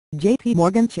J.P.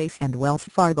 Morgan Chase and Wells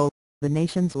Fargo, the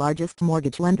nation's largest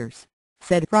mortgage lenders,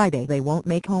 said Friday they won't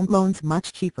make home loans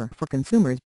much cheaper for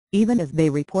consumers, even as they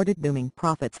reported booming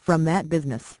profits from that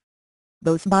business.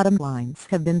 Those bottom lines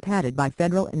have been padded by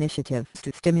federal initiatives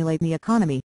to stimulate the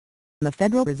economy. The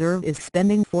Federal Reserve is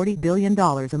spending $40 billion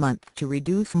a month to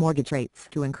reduce mortgage rates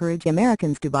to encourage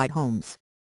Americans to buy homes.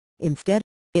 Instead,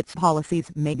 its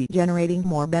policies may be generating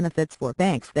more benefits for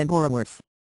banks than borrowers.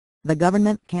 The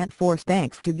government can't force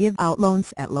banks to give out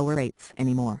loans at lower rates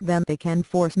any more than they can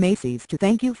force Macy's to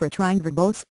thank you for trying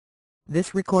verbose.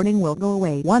 This recording will go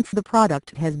away once the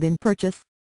product has been purchased.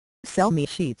 Sell me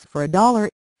sheets for $1,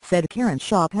 said Karen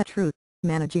Shaw Petru,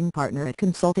 managing partner at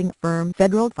consulting firm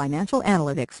Federal Financial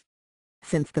Analytics.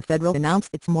 Since the Federal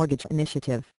announced its mortgage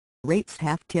initiative, rates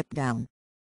have tipped down.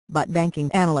 But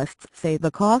banking analysts say the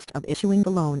cost of issuing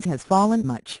the loans has fallen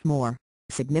much more,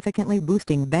 significantly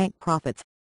boosting bank profits.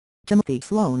 Timothy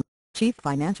Sloan, chief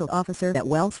financial officer at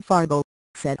Wells Fargo,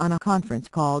 said on a conference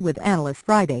call with analysts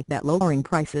Friday that lowering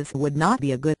prices would not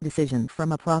be a good decision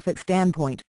from a profit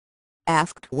standpoint.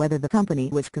 Asked whether the company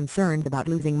was concerned about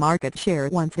losing market share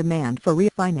once demand for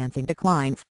refinancing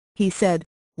declines, he said,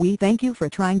 "We thank you for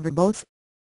trying verbose.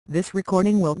 This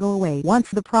recording will go away once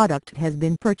the product has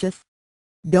been purchased.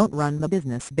 Don't run the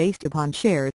business based upon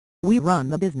shares, we run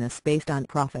the business based on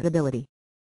profitability."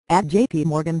 At J.P.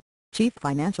 Morgan, Chief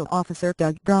Financial Officer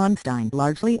Doug Braunstein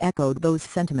largely echoed those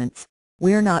sentiments.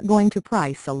 "We're not going to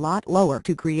price a lot lower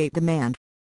to create demand.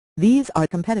 These are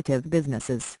competitive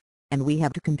businesses, and we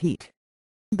have to compete.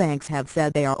 Banks have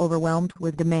said they are overwhelmed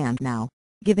with demand now,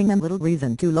 giving them little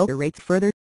reason to lower rates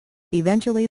further.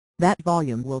 Eventually, that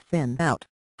volume will thin out,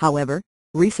 however,"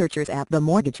 researchers at the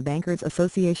Mortgage Bankers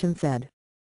Association said.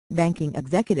 Banking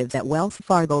executives at Wells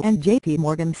Fargo and J.P.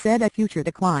 Morgan said a future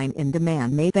decline in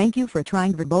demand may thank you for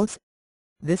trying verbose.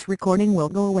 This recording will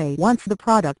go away once the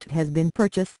product has been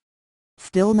purchased.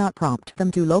 Still not prompt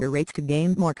them to lower rates to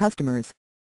gain more customers.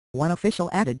 One official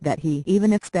added that he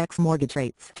even expects mortgage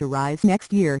rates to rise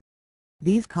next year.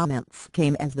 These comments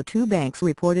came as the two banks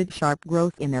reported sharp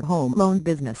growth in their home loan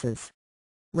businesses.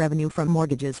 Revenue from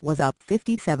mortgages was up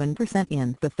 57%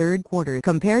 in the third quarter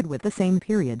compared with the same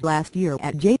period last year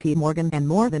at J.P. Morgan and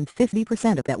more than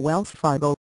 50% at Wells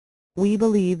Fargo. "We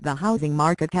believe the housing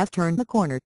market has turned the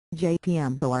corner,"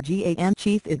 JPMorgan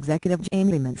Chief Executive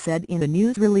Jamie Dimon said in a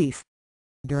news release.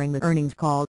 During the earnings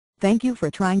call, "Thank you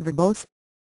for trying verbose.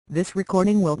 This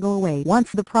recording will go away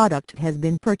once the product has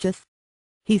been purchased."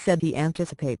 He said he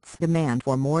anticipates demand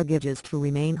for mortgages to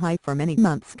remain high for many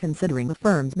months considering the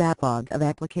firm's backlog of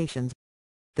applications.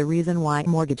 The reason why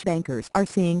mortgage bankers are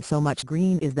seeing so much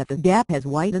green is that the gap has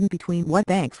widened between what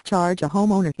banks charge a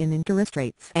homeowner in interest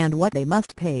rates and what they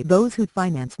must pay those who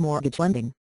finance mortgage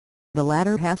lending. The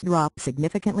latter has dropped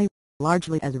significantly,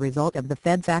 largely as a result of the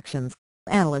Fed's actions,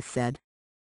 analysts said.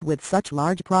 With such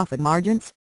large profit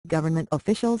margins, government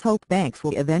officials hope banks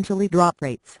will eventually drop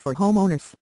rates for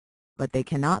homeowners. But they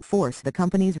cannot force the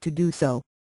companies to do so.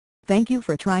 "Thank you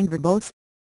for trying verbose.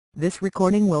 This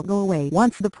recording will go away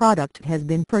once the product has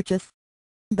been purchased.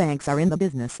 Banks are in the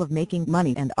business of making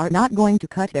money and are not going to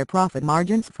cut their profit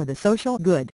margins for the social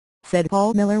good," said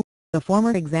Paul Miller, the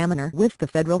former examiner with the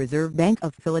Federal Reserve Bank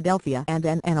of Philadelphia and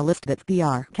an analyst at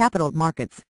PR Capital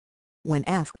Markets. When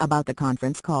asked about the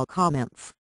conference call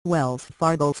comments, Wells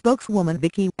Fargo spokeswoman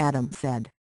Vicki Adams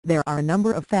said, "There are a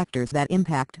number of factors that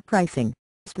impact pricing,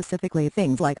 specifically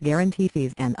things like guarantee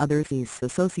fees and other fees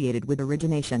associated with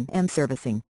origination and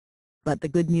servicing. But the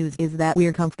good news is that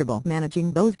we're comfortable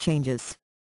managing those changes."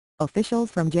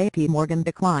 Officials from J.P. Morgan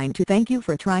declined to thank you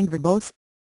for trying verbose.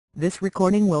 This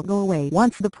recording will go away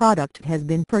once the product has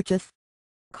been purchased.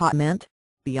 Comment: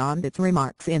 beyond its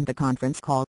remarks in the conference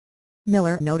call,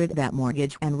 Miller noted that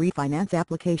mortgage and refinance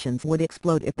applications would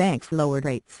explode if banks lowered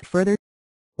rates further.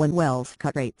 When Wells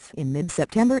cut rates in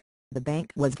mid-September, the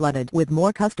bank was flooded with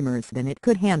more customers than it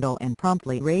could handle and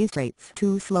promptly raised rates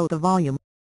to slow the volume.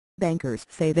 Bankers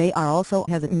say they are also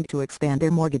hesitant to expand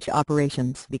their mortgage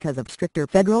operations because of stricter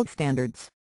federal standards.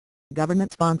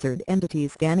 Government-sponsored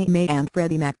entities Fannie Mae and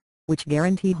Freddie Mac, which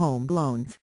guarantee home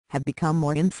loans, have become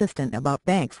more insistent about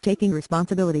banks taking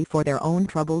responsibility for their own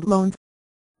troubled loans.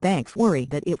 Banks worry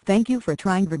that if "thank you for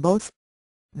trying verbose.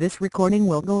 This recording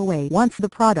will go away once the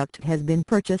product has been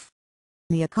purchased.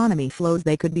 The economy slows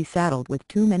they could be saddled with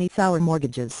too many sour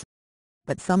mortgages."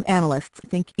 But some analysts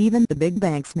think even the big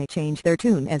banks may change their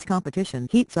tune as competition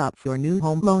heats up for new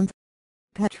home loans.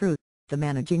 Petru, the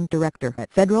managing director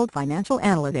at Federal Financial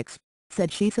Analytics,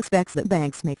 said she suspects that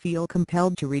banks may feel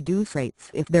compelled to reduce rates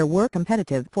if there were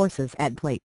competitive forces at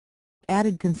play.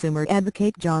 Added consumer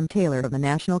advocate John Taylor of the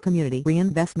National Community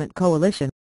Reinvestment Coalition,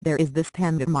 There is this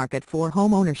panda market for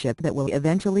homeownership that will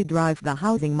eventually drive the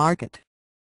housing market.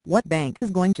 What bank is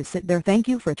going to sit there? Thank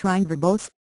you for trying Verbose.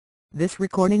 This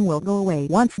recording will go away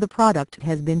once the product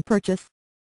has been purchased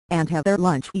and have their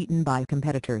lunch eaten by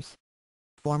competitors.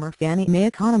 Former Fannie Mae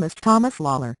economist Thomas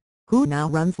Lawler, who now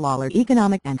runs Lawler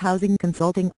Economic and Housing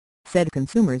Consulting, said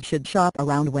consumers should shop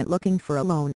around when looking for a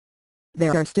loan.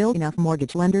 There are still enough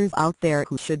mortgage lenders out there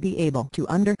who should be able to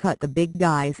undercut the big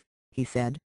guys, he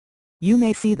said. You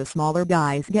may see the smaller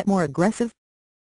guys get more aggressive,